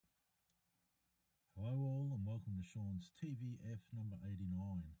to Sean's TVF number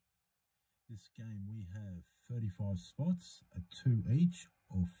 89. This game we have 35 spots at 2 each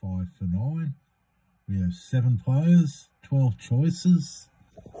or 5 for 9. We have 7 players, 12 choices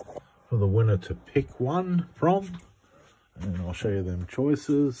for the winner to pick one from. And I'll show you them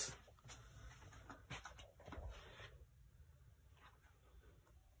choices.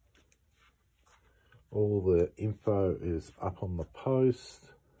 All the info is up on the post.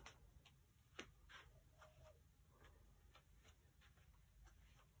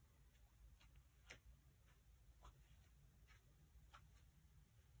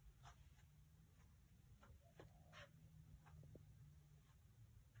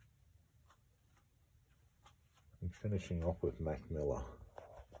 And finishing off with Mac Miller.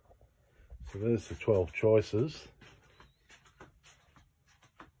 So there's the 12 choices.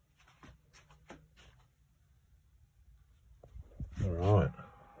 Alright,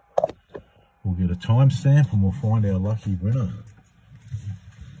 we'll get a timestamp and we'll find our lucky winner.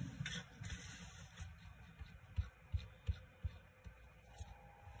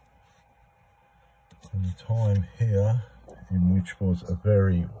 And the time here, in which was a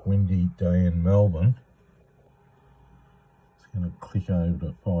very windy day in Melbourne, it's going to click over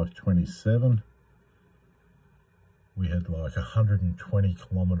to 5:27. We had like 120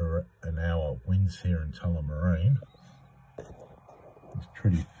 km/h winds here in Tullamarine. It's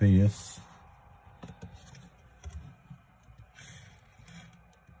pretty fierce.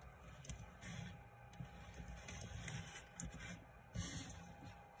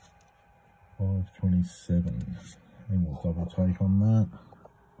 $5.27, and we'll double take on that.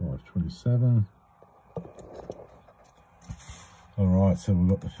 $5.27. Alright, so we've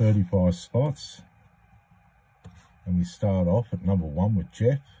got the 35 spots, and we start off at number 1 with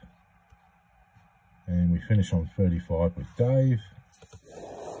Jeff, and we finish on 35 with Dave.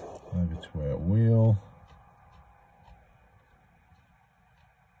 Over to our wheel.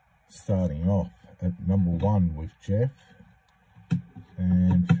 Starting off at number 1 with Jeff,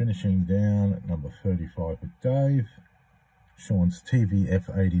 and finishing down at number 35 with Dave. Sean's TVF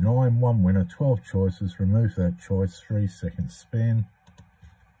 89, 1 winner, 12 choices. Remove that choice, 3-second spin.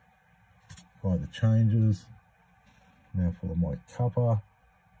 Apply the changes. Now for my cuppa.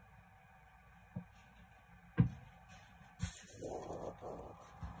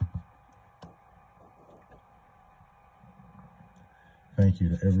 Thank you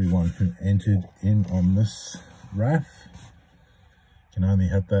to everyone who entered in on this RAF. Can only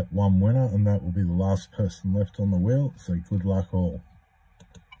have that one winner, and that will be the last person left on the wheel, so good luck all.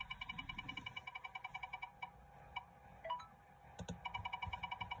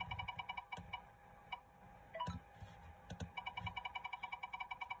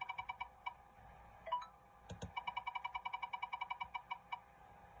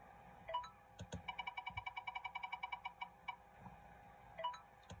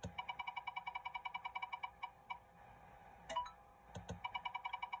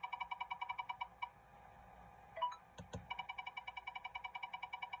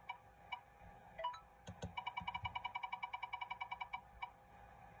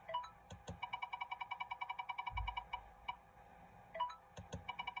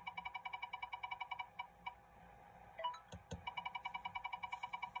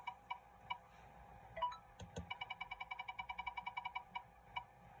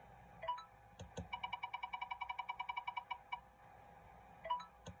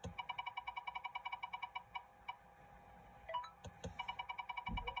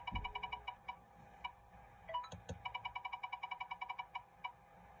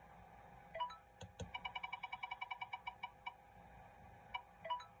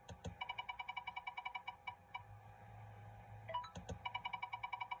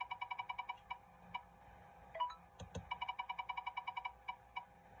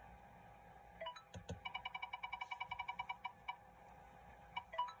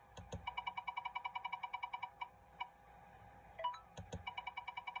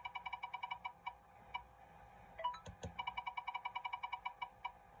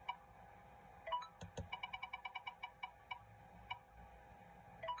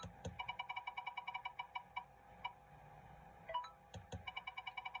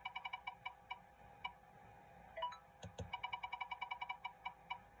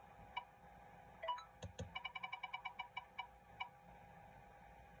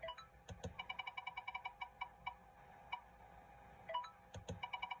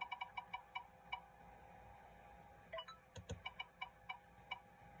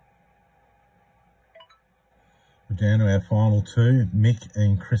 We're down to our final 2, Mick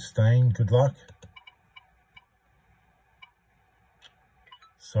and Christine. Good luck.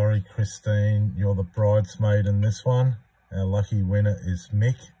 Sorry, Christine, you're the bridesmaid in this one. Our lucky winner is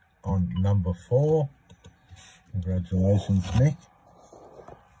Mick on number 4. Congratulations, Mick.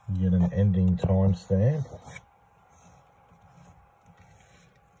 You get an ending timestamp.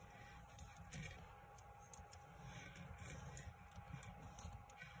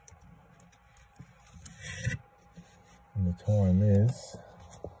 And the time is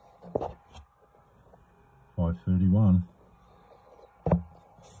 5:31.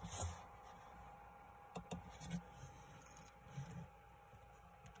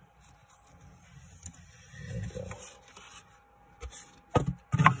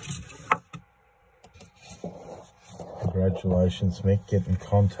 Congratulations, Mick. Get in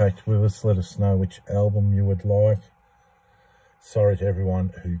contact with us. Let us know which album you would like. Sorry to everyone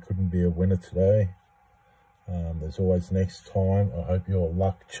who couldn't be a winner today. There's always next time. I hope your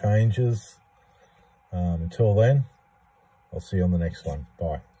luck changes. Until then, I'll see you on the next one.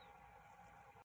 Bye.